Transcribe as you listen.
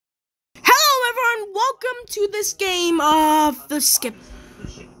welcome to this game of the skip.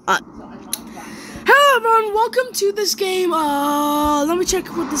 Hello everyone, welcome to this game. Let me check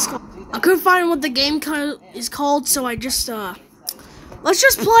what this is called. I couldn't find what the game is called, so I just let's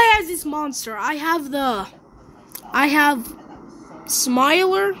just play as this monster. I have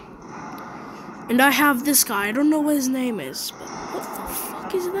Smiler, and I have this guy. I don't know what his name is, but what the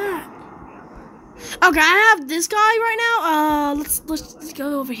fuck is that? Okay, I have this guy right now. Let's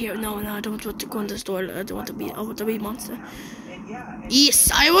go over here. No, I don't want to go in the store. I want to be a monster.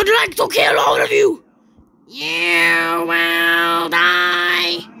 Yes, I would like to kill all of you. You will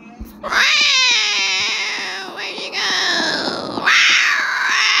die. Where'd you go? Where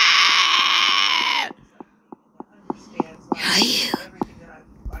are you?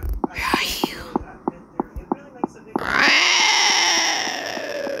 Where are you?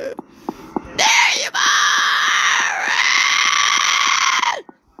 There you are!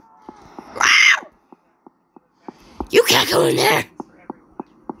 You can't go in there!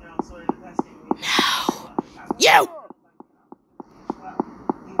 No! You!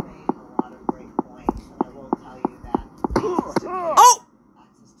 Oh!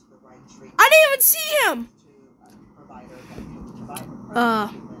 I didn't even see him!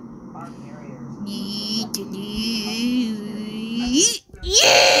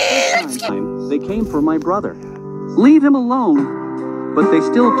 They came for my brother. Leave him alone. But they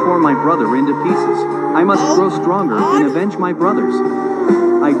still tore my brother into pieces. I must grow stronger and avenge my brothers.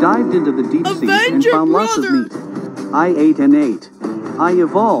 I dived into the deep sea and found lots of meat. I ate and ate. I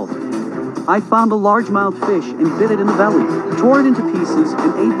evolved. I found a largemouth fish and bit it in the belly, tore it into pieces,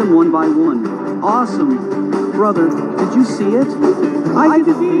 and ate them one by one. Awesome. Brother, did you see it? I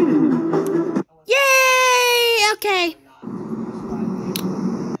defeated him. Yay! Okay.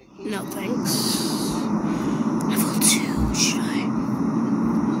 No thanks. Level 2, should I?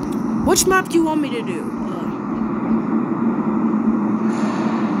 Which map do you want me to do?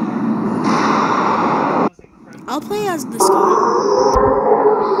 I'll play as this guy.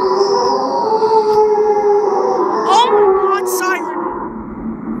 Oh my god, Siren!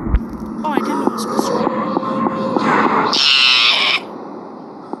 Oh, I didn't know I was supposed to.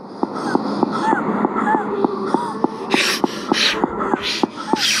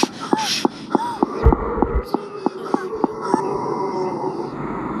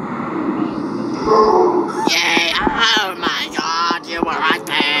 Yay! Oh my god, you were right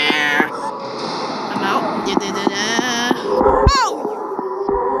there! I'm out. Oh!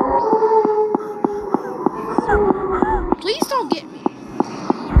 Please don't get me.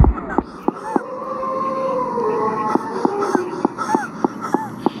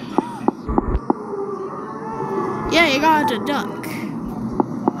 Yeah, you got to duck.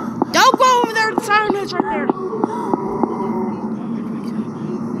 Don't go over there, the siren is right there.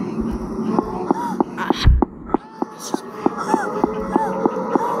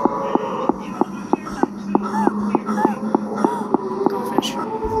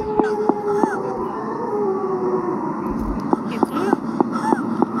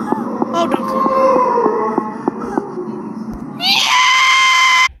 Oh, don't come.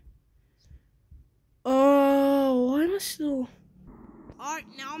 Oh, why am I still? Alright,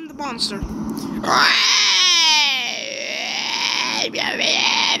 now I'm the monster.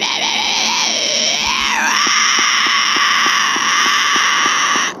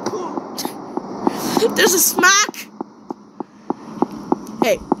 There's a smack.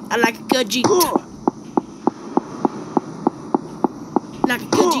 Hey, I like a good Jeep. Like a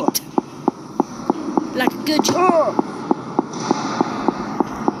good Jeep. Like a good Jeep.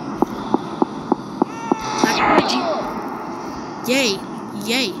 Like a good Jeep. Yay,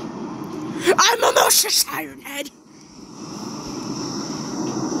 yay. I'm a monster siren head.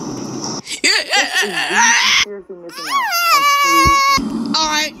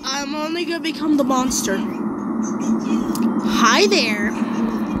 Alright, I'm only gonna become the monster. Hi there.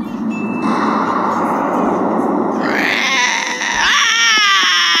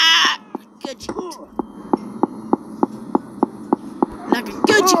 Good Jeep. Like a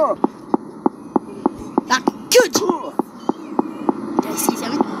good Jeep. Like a good Jeep. Did I see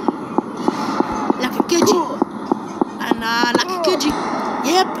something? Like a good Jeep. And like a good Jeep.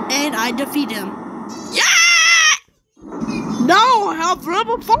 Yep, and I defeat him. Yeah! No, I have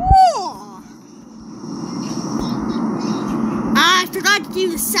level 4! I forgot to do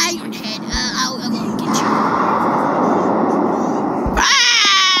the siren head. I won't get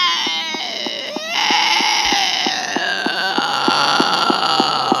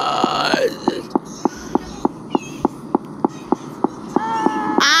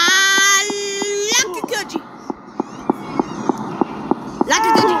you. Like a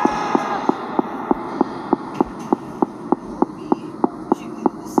good Jeep.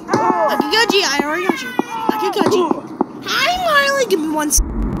 Kaji, I already got you. Okay, Kaji. Hi, Marley. Give me 1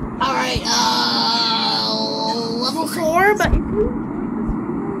 second. Alright, level 4, but if you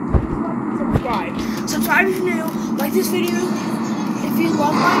subscribe. Subscribe if you're new. Like this video if you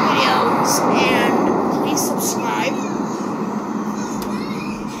love my videos.